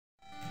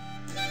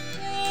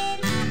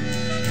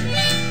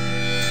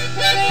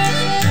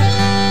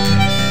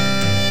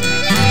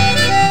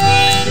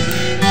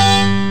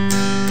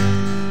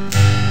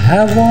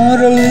I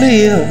want to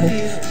live,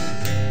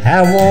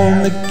 I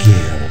want to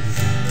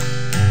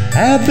give.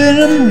 I've been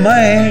a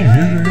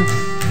miner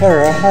for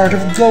a heart of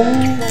gold.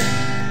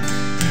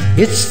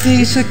 It's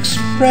these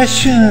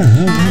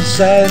expressions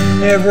I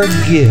never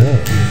give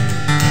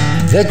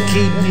that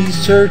keep me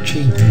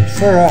searching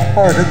for a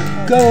heart of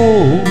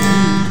gold.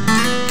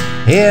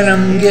 And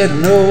I'm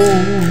getting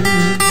old.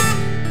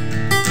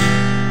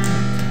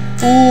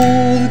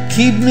 Oh, that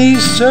keep me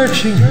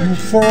searching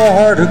for a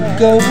heart of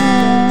gold.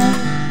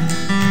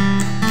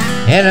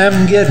 And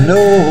I'm getting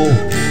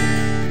old.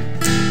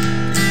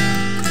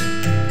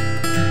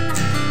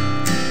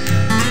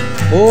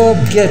 Oh,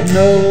 I'm getting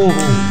old.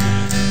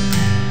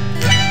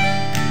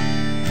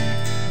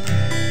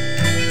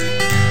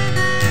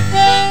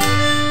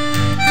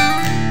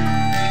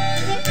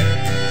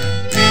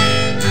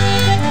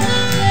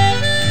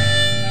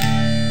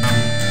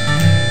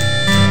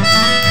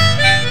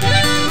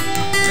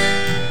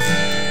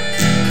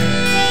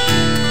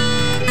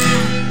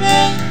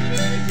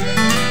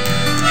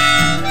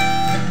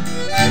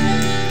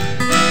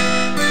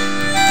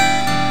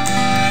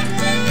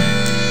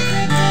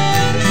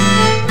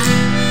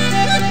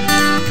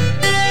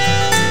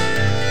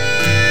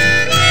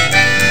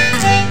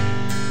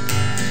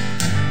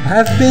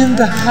 I've been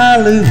to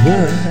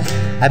Hollywood,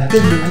 I've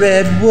been to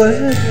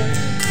Redwood,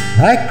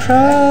 I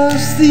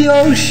crossed the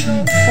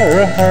ocean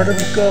for a heart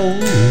of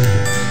gold.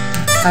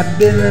 I've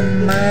been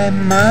in my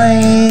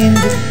mind,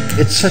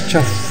 it's such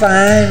a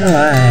fine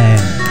line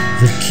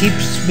that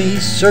keeps me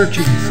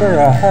searching for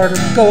a heart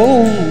of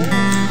gold.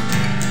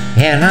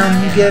 And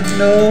I'm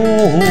getting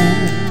old.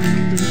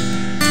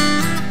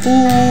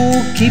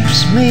 Ooh,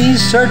 keeps me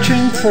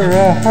searching for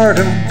a heart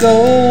of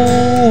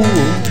gold.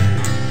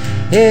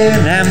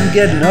 And I'm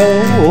getting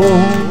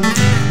old.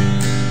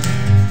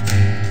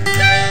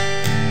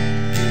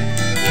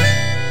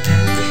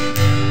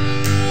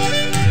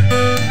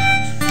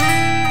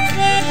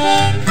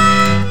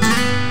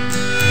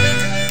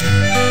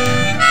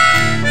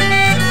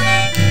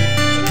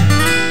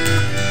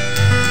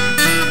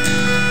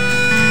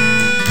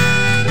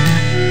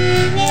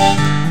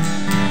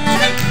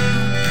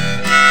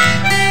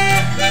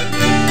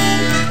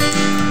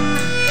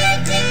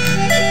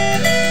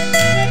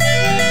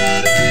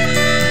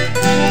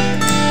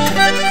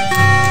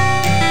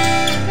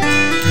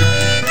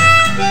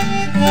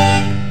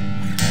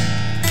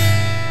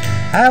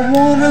 I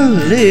want to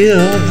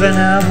live and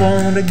I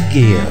want to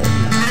give,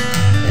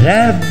 and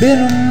I've been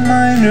a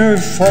miner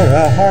for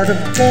a heart of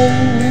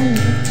gold.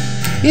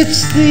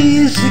 It's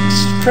these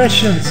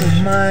expressions of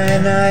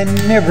mine I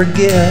never give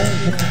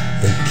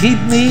that keep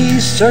me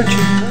searching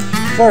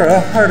for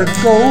a heart of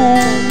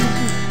gold.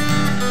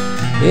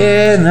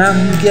 And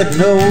I'm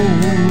getting old.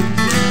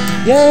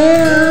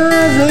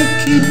 Yeah, they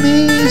keep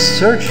me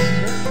searching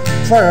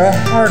for a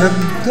heart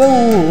of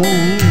gold.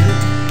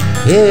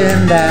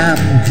 And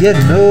I'm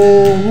getting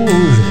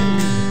old.